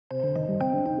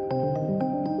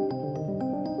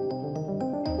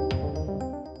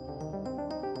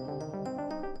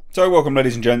So welcome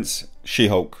ladies and gents,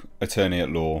 She-Hulk, Attorney at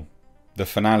Law. The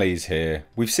finale's here.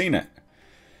 We've seen it.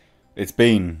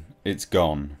 It's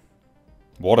gone.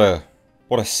 What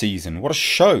a season, what a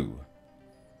show.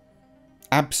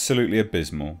 Absolutely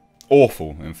abysmal.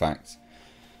 Awful, in fact.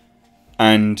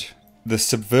 And the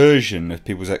subversion of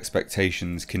people's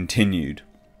expectations continued.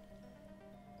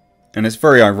 And it's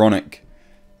very ironic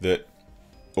that,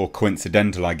 or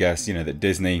coincidental I guess, that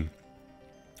Disney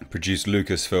produced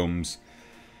Lucasfilm's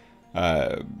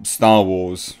Star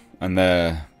Wars and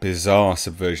their bizarre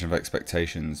subversion of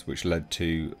expectations, which led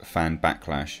to fan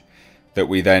backlash, that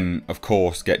we then of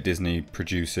course get Disney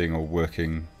producing or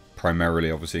working primarily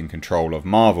obviously in control of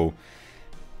Marvel,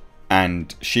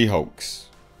 and She-Hulk's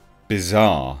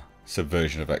bizarre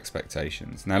subversion of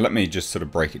expectations. Now let me just sort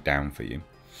of break it down for you.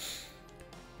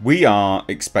 We are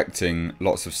expecting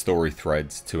lots of story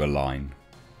threads to align.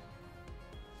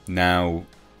 Now,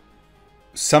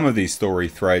 some of these story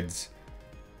threads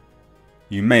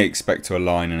you may expect to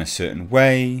align in a certain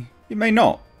way, you may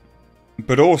not.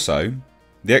 But also,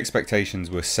 the expectations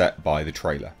were set by the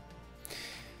trailer.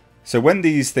 So when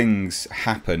these things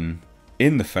happen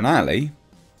in the finale,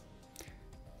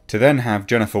 to then have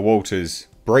Jennifer Walters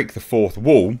break the fourth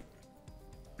wall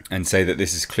and say that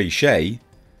this is cliche,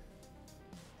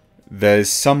 there's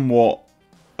somewhat,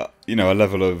 a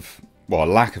level of, a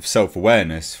lack of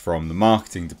self-awareness from the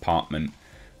marketing department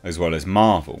as well as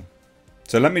Marvel.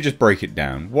 So let me just break it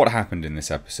down. What happened in this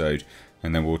episode,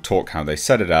 and then we'll talk how they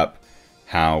set it up,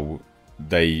 how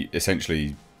they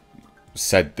essentially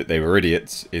said that they were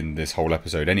idiots in this whole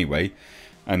episode anyway,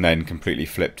 and then completely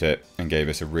flipped it and gave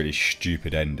us a really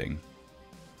stupid ending.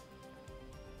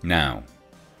 Now,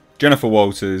 Jennifer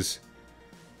Walters,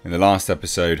 in the last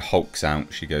episode, hulks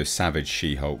out. She goes Savage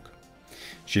She-Hulk.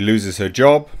 She loses her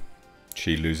job.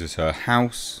 She loses her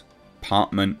house,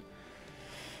 apartment,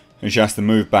 and she has to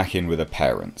move back in with her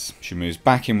parents. She moves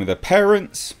back in with her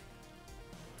parents.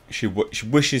 She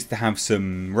wishes to have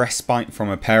some respite from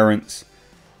her parents.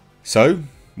 So,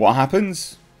 what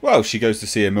happens? Well, she goes to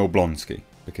see Emil Blonsky,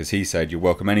 because he said, "You're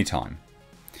welcome anytime."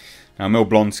 Now, Emil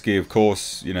Blonsky, of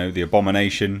course, the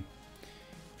Abomination.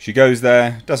 She goes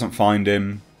there, doesn't find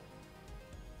him,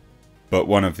 but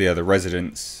one of the other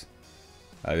residents,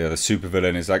 the other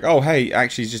supervillain, is like, "Oh, hey,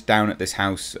 actually he's just down at this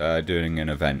house doing an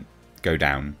event. Go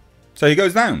down." So he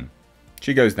goes down.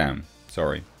 She goes down.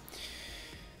 Sorry.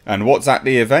 And what's at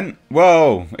the event?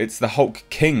 Well, it's the Hulk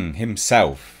King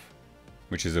himself,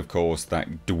 which is, of course,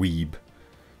 that dweeb,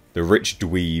 the rich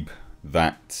dweeb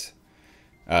that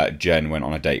Jen went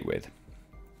on a date with.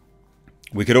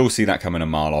 We could all see that coming a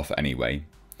mile off anyway.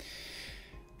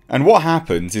 And what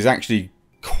happens is actually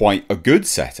quite a good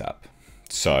setup.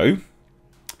 So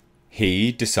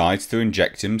he decides to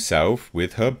inject himself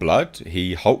with her blood.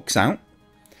 He hulks out.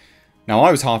 Now,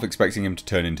 I was half expecting him to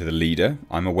turn into the leader.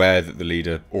 I'm aware that the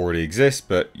leader already exists,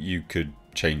 but you could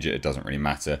change it. It doesn't really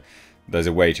matter. There's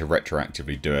a way to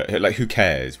retroactively do it. Like, who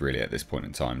cares, really, at this point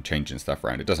in time? Changing stuff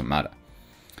around. It doesn't matter.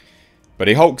 But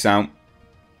he hulks out.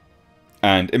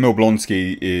 And Emil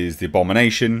Blonsky is the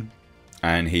Abomination.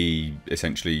 And he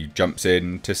essentially jumps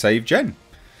in to save Jen.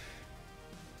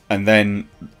 And then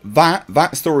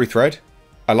that story thread,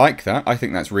 I like that. I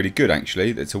think that's really good,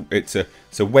 actually. It's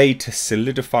a way to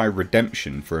solidify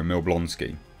redemption for Emil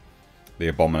Blonsky, the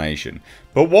Abomination.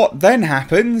 But what then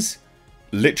happens,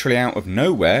 literally out of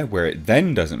nowhere, where it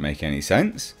then doesn't make any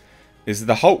sense, is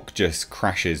the Hulk just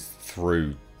crashes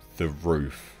through the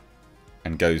roof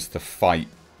and goes to fight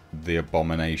the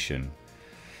Abomination.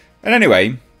 And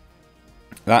anyway,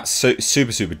 that's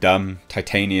super dumb.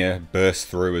 Titania bursts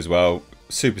through as well.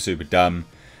 Super dumb.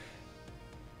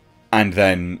 And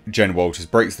then Jen Walters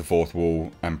breaks the fourth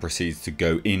wall and proceeds to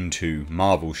go into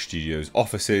Marvel Studios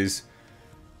offices,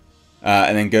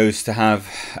 and then goes to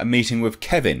have a meeting with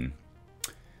Kevin.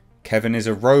 Kevin is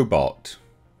a robot.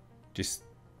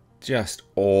 Just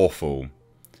awful.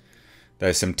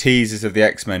 There's some teasers of the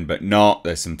X-Men, but not.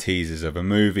 There's some teasers of a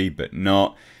movie, but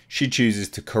not. She chooses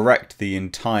to correct the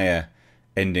entire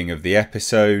ending of the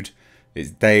episode.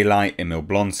 It's daylight. Emil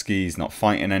Blonsky's not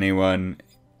fighting anyone.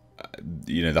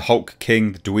 The Hulk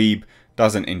King, the dweeb,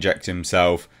 doesn't inject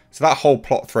himself. So that whole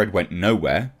plot thread went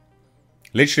nowhere.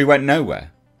 Literally went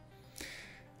nowhere.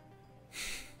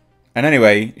 And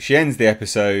anyway, she ends the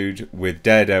episode with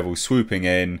Daredevil swooping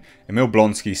in. Emil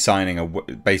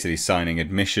Blonsky basically signing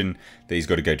admission that he's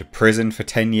got to go to prison for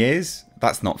 10 years.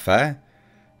 That's not fair.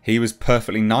 He was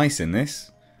perfectly nice in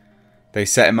this. They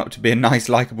set him up to be a nice,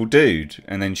 likable dude.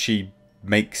 And then she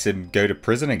makes him go to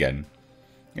prison again.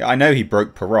 Yeah, I know he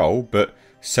broke parole, but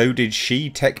so did she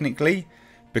technically,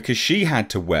 because she had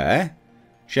to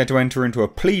enter into a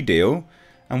plea deal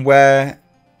and wear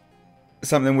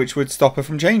something which would stop her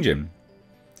from changing.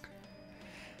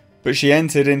 But she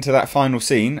entered into that final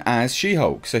scene as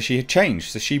She-Hulk, so she had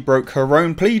changed. So she broke her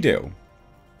own plea deal.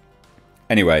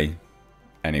 Anyway.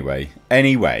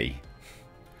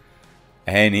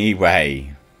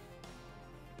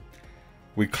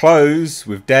 We close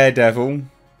with Daredevil,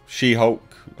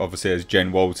 She-Hulk, obviously as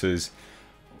Jen Walters,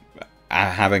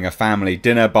 having a family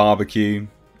dinner barbecue.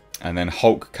 And then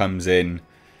Hulk comes in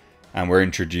and we're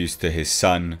introduced to his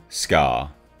son,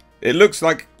 Scar. It looks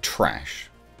like trash.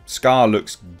 Scar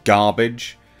looks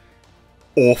garbage.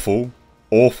 Awful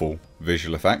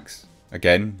visual effects.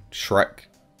 Again, Shrek,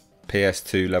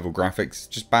 PS2 level graphics,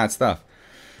 just bad stuff.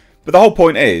 But the whole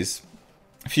point is,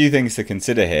 a few things to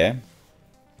consider here,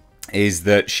 is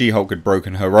that She-Hulk had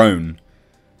broken her own,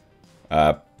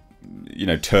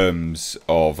 terms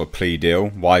of a plea deal.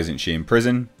 Why isn't she in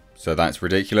prison? So that's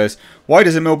ridiculous. Why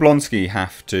does Emil Blonsky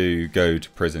have to go to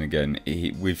prison again?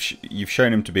 You've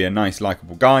shown him to be a nice,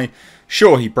 likable guy.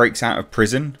 Sure, he breaks out of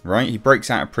prison, right? He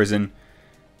breaks out of prison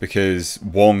because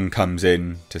Wong comes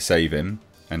in to save him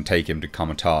and take him to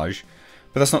Comatage.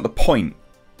 But that's not the point.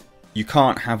 You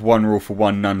can't have one rule for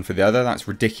one, none for the other. That's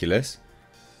ridiculous.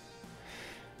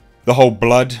 The whole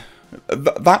blood.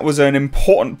 That was an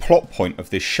important plot point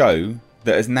of this show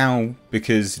that is now,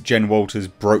 because Jen Walters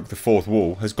broke the fourth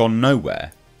wall, has gone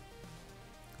nowhere.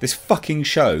 This fucking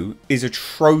show is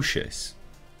atrocious.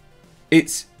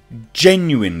 It's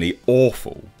genuinely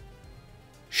awful.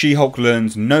 She-Hulk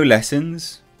learns no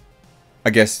lessons.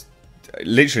 I guess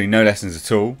literally no lessons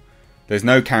at all. There's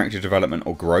no character development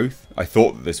or growth. I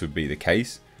thought that this would be the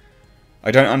case. I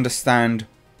don't understand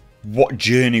what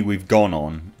journey we've gone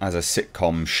on as a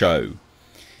sitcom show.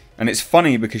 And it's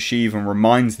funny because she even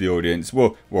reminds the audience,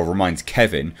 reminds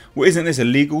Kevin, well, isn't this a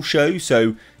legal show?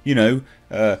 So,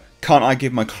 can't I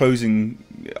give my closing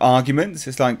arguments?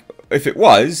 It's like, if it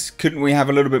was, couldn't we have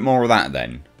a little bit more of that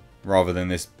then? Rather than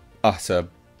this utter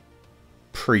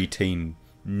preteen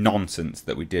nonsense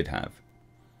that we did have.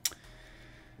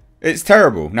 It's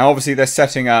terrible. Now, obviously, they're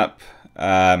setting up, they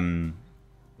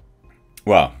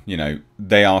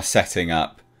are setting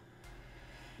up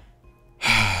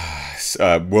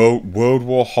World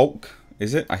War Hulk,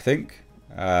 is it? I think.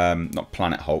 Not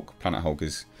Planet Hulk. Planet Hulk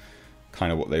is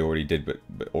kind of what they already did, but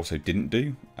also didn't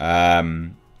do.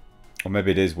 Or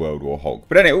maybe it is World War Hulk.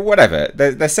 But anyway, whatever.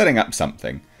 They're setting up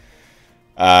something.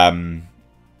 But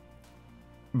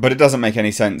it doesn't make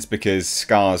any sense because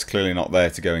Scar's clearly not there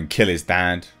to go and kill his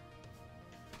dad.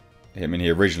 I mean, he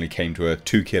originally came to Earth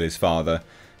to kill his father.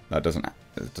 That doesn't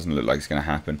look like it's going to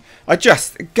happen.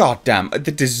 Goddamn,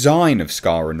 the design of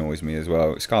Scar annoys me as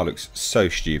well. Scar looks so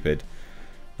stupid.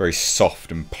 Very soft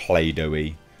and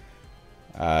Play-Doh-y.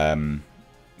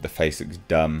 The face looks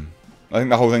dumb. I think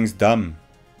the whole thing's dumb.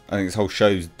 I think this whole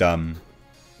show's dumb.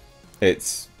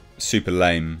 It's super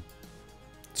lame.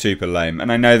 Super lame. And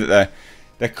I know that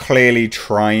they're clearly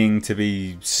trying to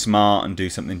be smart and do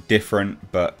something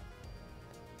different, but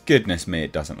goodness me,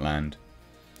 it doesn't land.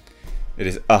 It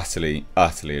is utterly,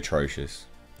 utterly atrocious.